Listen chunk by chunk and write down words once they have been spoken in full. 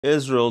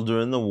Israel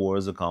during the war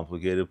is a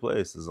complicated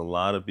place. There's a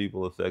lot of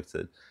people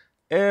affected.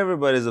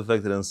 Everybody's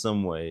affected in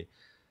some way,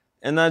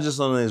 and not just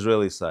on the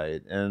Israeli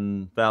side.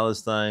 And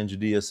Palestine,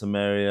 Judea,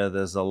 Samaria,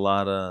 there's a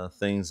lot of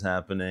things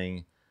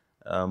happening.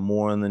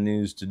 More in the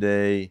news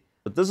today.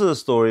 But this is a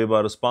story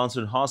about a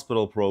sponsored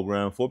hospital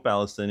program for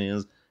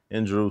Palestinians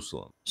in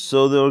Jerusalem.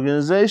 So the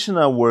organization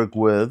I work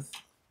with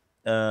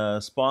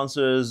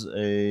sponsors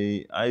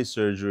a eye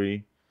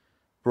surgery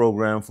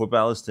program for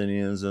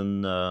Palestinians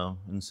in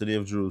the city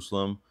of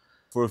Jerusalem.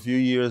 For a few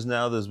years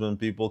now, there's been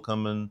people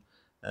coming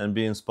and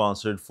being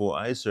sponsored for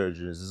eye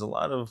surgeries. There's a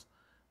lot of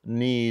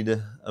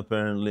need,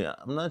 apparently.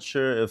 I'm not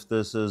sure if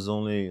this is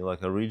only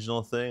like a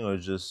regional thing or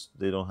just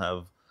they don't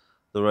have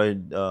the right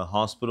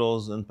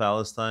hospitals in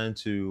Palestine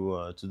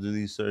to do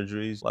these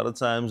surgeries. A lot of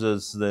times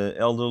it's the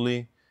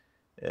elderly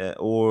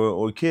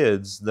or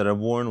kids that are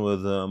born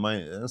with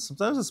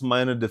sometimes it's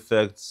minor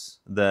defects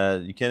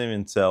that you can't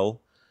even tell,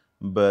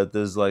 but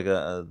there's like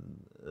a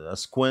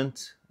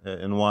squint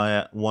in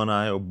one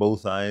eye or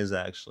both eyes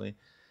actually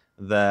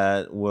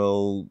that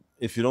will,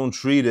 if you don't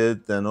treat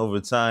it, then over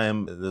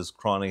time there's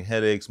chronic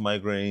headaches,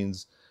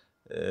 migraines,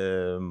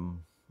 a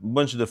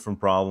bunch of different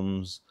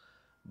problems.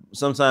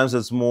 Sometimes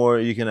it's more,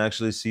 you can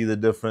actually see the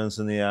difference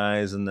in the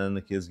eyes, and then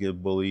the kids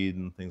get bullied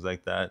and things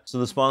like that. So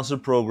the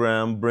sponsored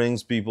program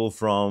brings people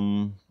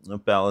from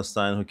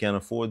Palestine who can't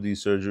afford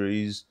these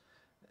surgeries,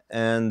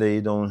 and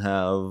they don't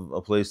have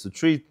a place to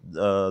treat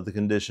the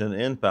condition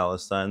in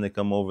Palestine. They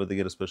come over, they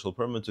get a special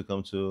permit to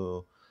come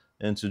to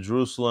into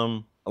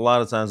Jerusalem. A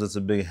lot of times it's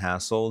a big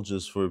hassle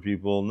just for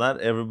people.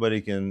 Not everybody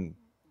can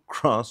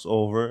cross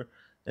over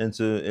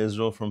into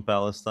Israel from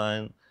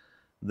Palestine.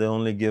 They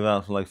only give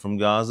out like from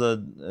Gaza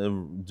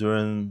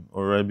during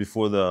or right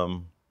before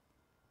the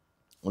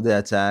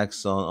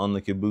attacks on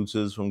the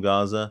kibbutzes from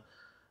Gaza.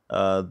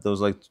 There was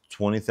like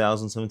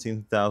 20,000,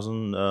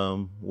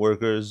 17,000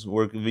 work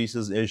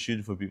visas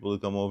issued for people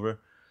to come over.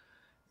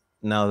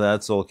 Now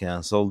that's all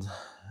canceled,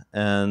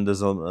 and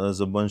there's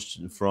a bunch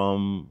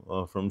from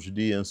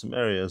Judea and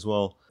Samaria as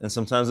well. And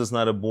sometimes it's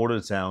not a border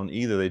town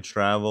either. They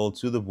travel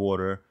to the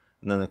border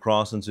and then they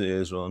cross into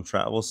Israel and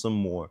travel some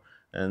more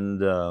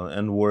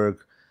and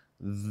work.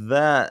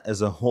 That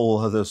is a whole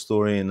other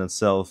story in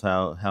itself.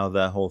 How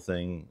that whole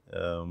thing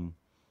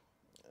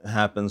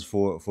happens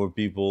for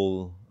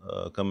people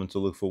coming to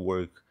look for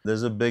work.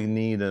 There's a big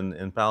need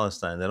in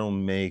Palestine. They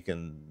don't make,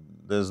 and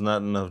there's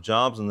not enough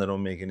jobs, and they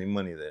don't make any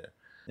money there.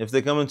 If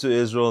they come into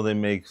Israel, they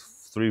make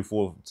three,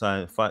 four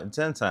times,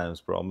 10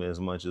 times probably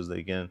as much as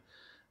they can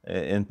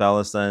in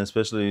Palestine,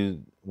 especially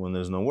when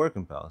there's no work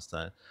in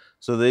Palestine.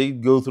 So they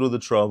go through the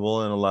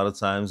trouble, and a lot of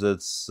times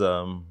it's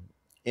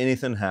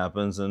anything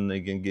happens, and they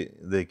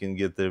can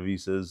get their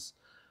visas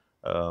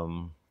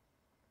um,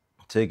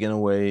 taken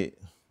away.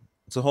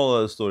 It's a whole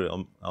other story.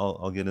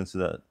 I'll get into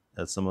that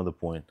at some other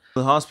point.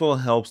 The hospital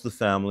helps the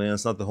family, and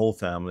it's not the whole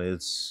family.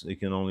 It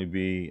can only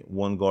be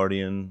one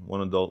guardian, one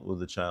adult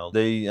with a child.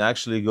 They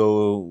actually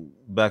go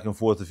back and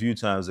forth a few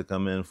times. They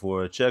come in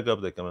for a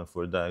checkup. They come in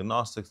for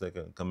diagnostics. They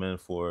can come in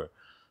for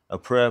a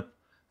prep,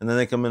 and then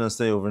they come in and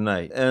stay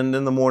overnight. And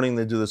in the morning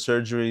they do the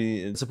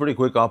surgery. It's a pretty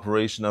quick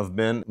operation. I've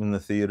been in the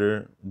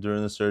theater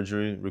during the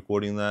surgery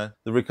recording that.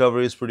 The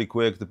recovery is pretty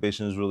quick. The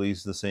patient is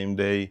released the same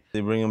day.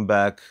 They bring him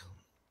back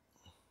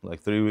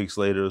like 3 weeks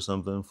later or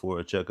something for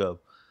a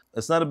checkup.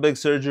 It's not a big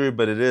surgery,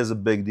 but it is a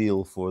big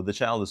deal for the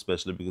child,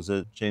 especially because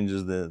it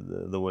changes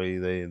the way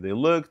they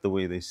look, the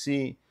way they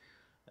see,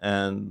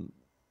 and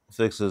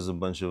fixes a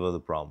bunch of other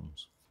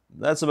problems.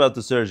 That's about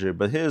the surgery.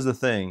 But here's the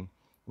thing.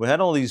 We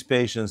had all these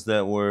patients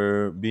that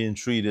were being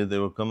treated. They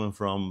were coming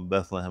from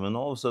Bethlehem, and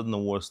all of a sudden the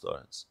war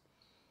starts.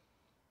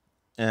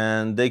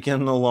 And they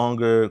can no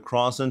longer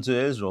cross into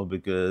Israel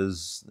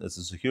because it's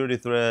a security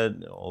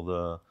threat. All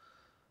the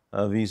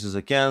visas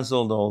are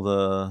canceled, all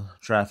the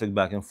traffic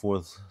back and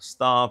forth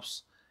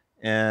stops,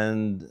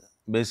 and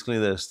basically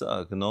they're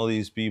stuck. And all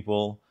these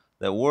people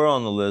that were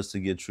on the list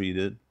to get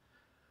treated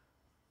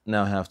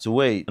now have to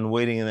wait. And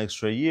waiting an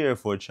extra year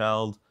for a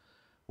child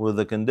with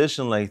a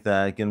condition like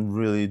that can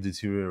really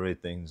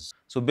deteriorate things.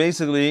 So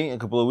basically, a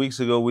couple of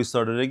weeks ago, we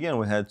started again.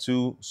 We had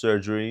two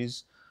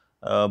surgeries.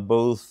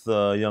 Both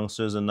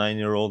youngsters, a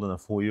 9-year-old and a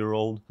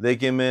 4-year-old. They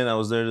came in. I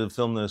was there to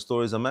film their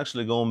stories. I'm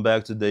actually going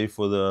back today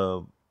for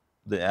the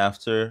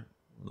after,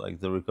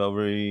 like the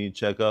recovery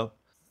checkup.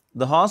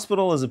 The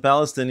hospital is a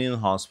Palestinian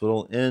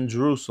hospital in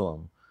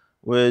Jerusalem,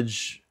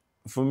 which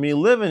for me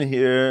living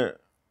here,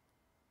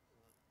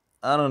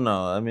 I don't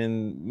know. I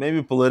mean,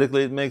 maybe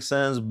politically it makes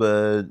sense,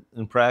 but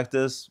in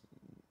practice,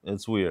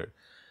 it's weird.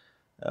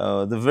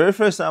 The very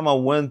first time I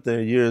went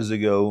there years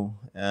ago,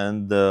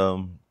 and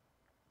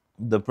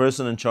the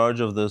person in charge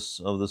of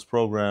this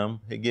program,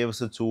 he gave us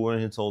a tour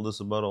and he told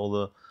us about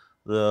all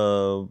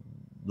the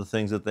the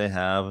things that they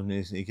have, and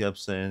he kept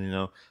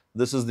saying,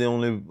 this is the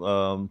only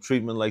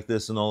treatment like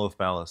this in all of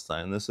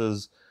Palestine. This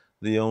is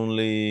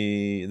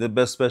the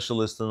best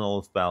specialist in all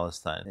of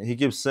Palestine. He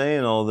keeps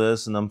saying all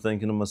this, and I'm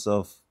thinking to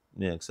myself,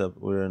 yeah, except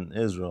we're in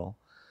Israel.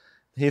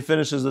 He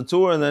finishes the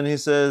tour, and then he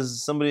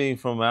says, somebody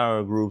from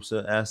our groups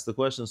asked the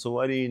question, so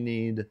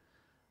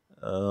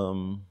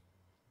um,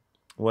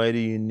 why do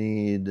you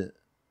need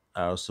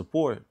our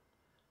support,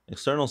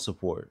 external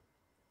support?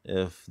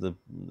 If the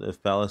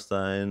if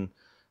Palestine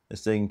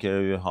is taking care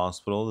of your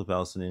hospital, the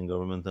Palestinian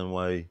government, then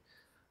why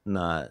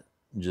not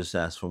just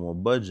ask for more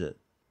budget?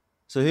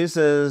 So he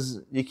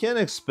says you can't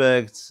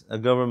expect a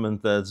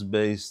government that's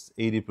based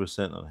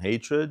 80% on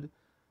hatred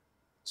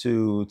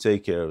to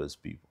take care of its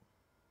people.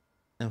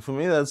 And for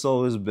me, that's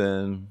always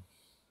been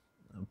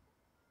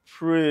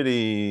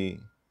pretty,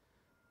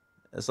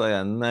 it's like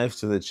a knife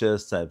to the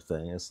chest type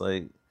thing. It's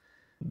like,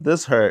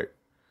 this hurt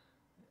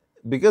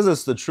because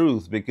it's the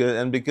truth,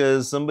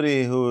 because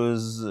somebody who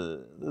is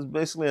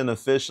basically an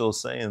official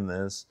saying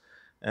this,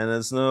 and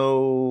it's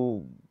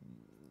no,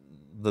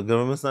 the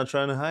government's not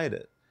trying to hide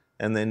it,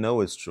 and they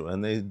know it's true,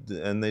 and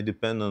they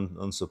depend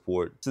on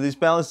support. So these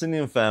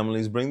Palestinian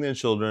families bring their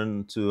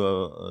children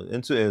to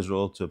into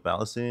Israel, to a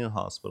Palestinian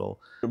hospital,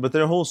 but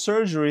their whole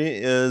surgery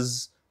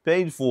is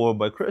paid for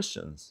by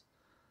Christians.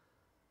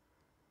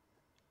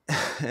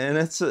 And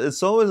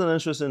it's always an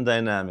interesting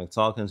dynamic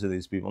talking to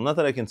these people. Not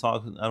that I can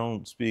talk, I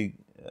don't speak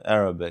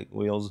Arabic.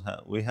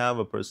 We have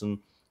a person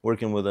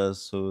working with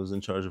us who's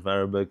in charge of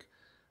Arabic,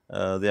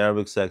 the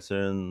Arabic sector,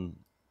 and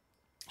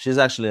she's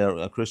actually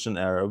a Christian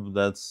Arab.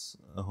 That's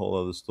a whole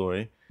other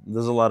story.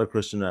 There's a lot of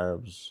Christian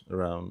Arabs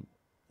around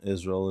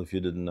Israel, if you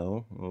didn't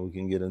know. Well, we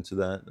can get into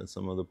that at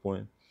some other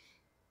point.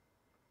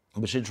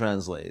 But she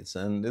translates,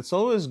 and it's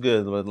always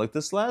good. But like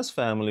this last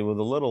family with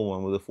a little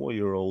one, with a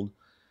 4-year-old,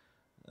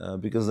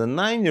 because the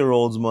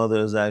 9-year-old's mother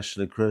is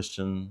actually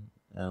Christian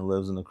and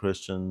lives in a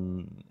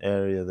Christian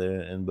area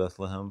there in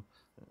Bethlehem.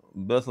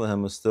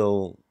 Bethlehem is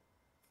still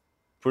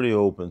pretty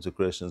open to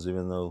Christians,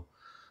 even though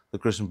the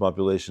Christian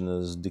population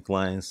has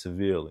declined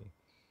severely.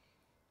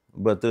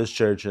 But there's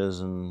churches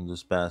and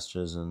there's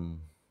pastors, and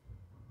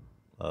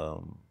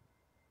um,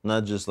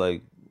 not just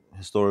like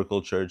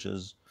historical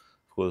churches,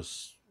 of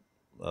course,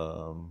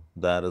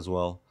 that as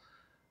well,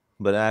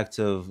 but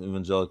active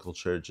evangelical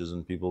churches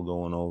and people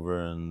going over,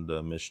 and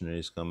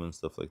missionaries come and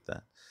stuff like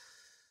that.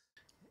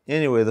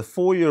 Anyway, the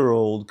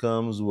 4-year-old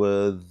comes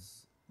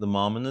with the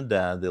mom and the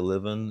dad. They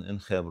live in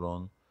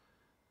Hebron.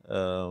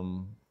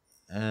 Um,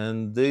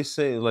 and they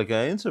say, like,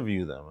 I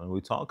interview them and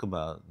we talk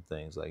about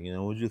things like,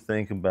 what do you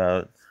think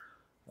about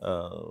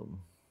um,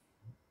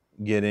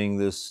 getting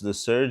this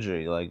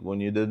surgery? Like, when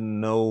you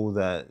didn't know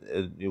that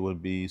it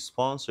would be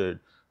sponsored,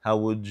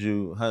 how did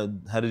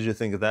you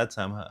think at that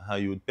time how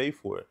you would pay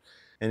for it?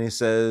 And he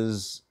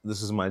says,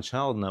 this is my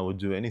child, and I would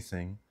do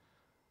anything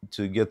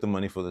to get the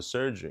money for the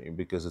surgery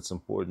because it's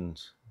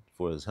important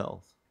for his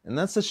health. And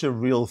that's such a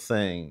real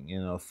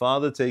thing,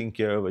 father taking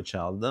care of a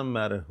child. Doesn't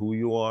matter who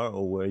you are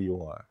or where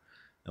you are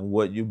and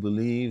what you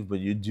believe, but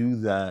you do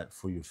that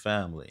for your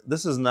family.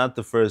 This is not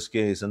the first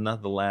case and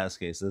not the last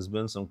case. There's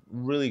been some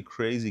really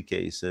crazy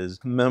cases.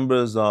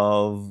 Members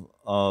of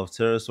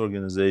terrorist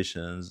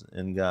organizations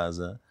in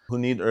Gaza who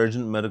need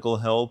urgent medical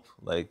help,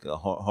 like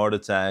heart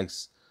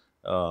attacks,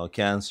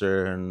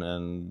 cancer,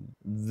 and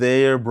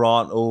they are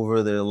brought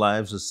over. Their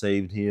lives are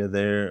saved here,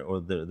 there,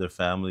 or their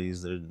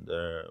families,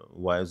 their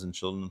wives and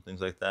children,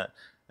 things like that,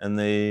 and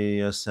they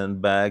are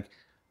sent back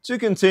to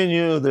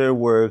continue their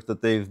work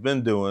that they've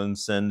been doing,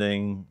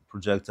 sending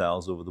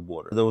projectiles over the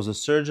border. There was a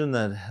surgeon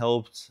that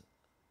helped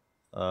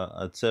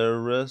a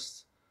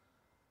terrorist.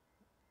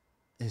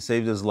 He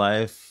saved his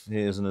life. He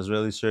is an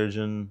Israeli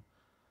surgeon.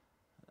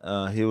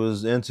 He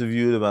was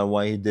interviewed about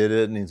why he did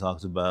it, and he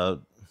talked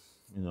about,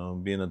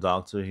 being a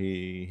doctor,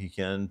 he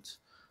can't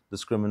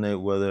discriminate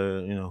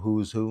whether,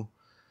 who's who.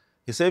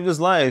 He saved his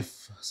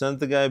life,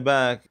 sent the guy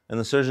back, and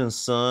the surgeon's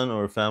son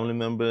or family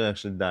member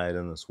actually died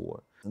in this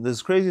war.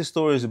 There's crazy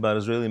stories about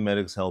Israeli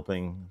medics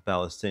helping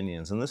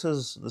Palestinians, and this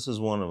is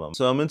one of them.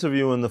 So I'm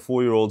interviewing the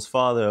 4-year-old's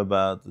father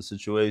about the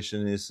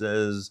situation. He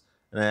says,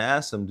 and I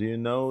asked him, do you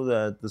know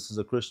that this is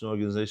a Christian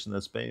organization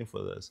that's paying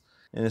for this?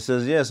 And he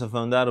says, yes, I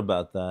found out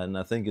about that, and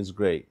I think it's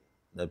great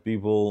that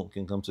people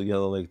can come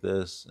together like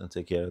this and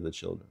take care of the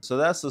children. So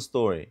that's the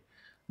story.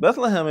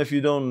 Bethlehem, if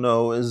you don't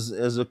know,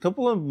 is a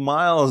couple of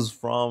miles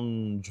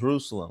from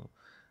Jerusalem.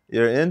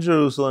 You're in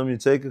Jerusalem, you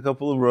take a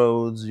couple of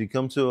roads, you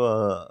come to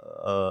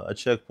a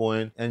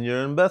checkpoint, and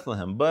you're in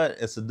Bethlehem. But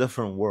it's a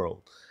different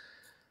world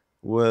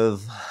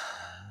with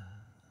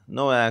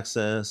no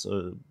access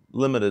or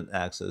limited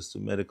access to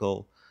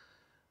medical,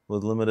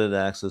 with limited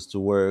access to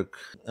work.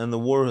 And the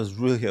war has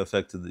really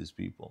affected these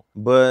people.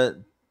 But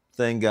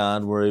thank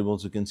God we're able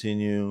to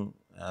continue.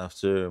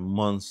 After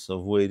months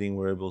of waiting,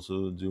 we're able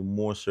to do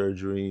more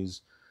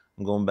surgeries.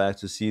 I'm going back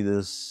to see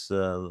this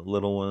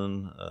little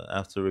one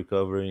after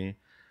recovery.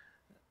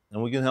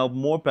 And we can help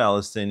more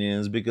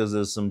Palestinians because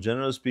there's some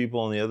generous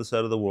people on the other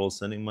side of the world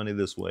sending money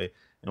this way.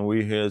 And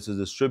we're here to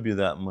distribute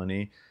that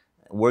money,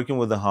 working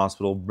with the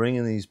hospital,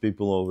 bringing these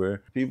people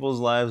over. People's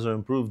lives are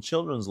improved.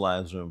 Children's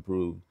lives are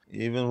improved,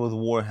 even with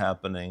war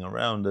happening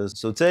around us.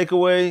 So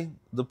takeaway,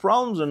 the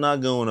problems are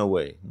not going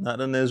away. Not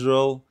in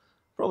Israel.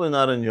 Probably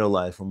not in your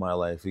life or my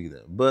life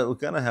either. But we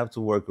kind of have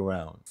to work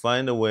around.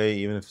 Find a way,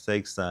 even if it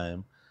takes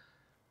time,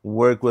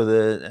 work with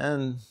it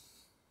and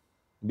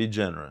be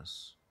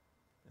generous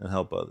and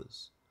help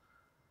others.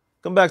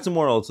 Come back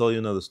tomorrow, I'll tell you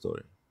another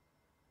story.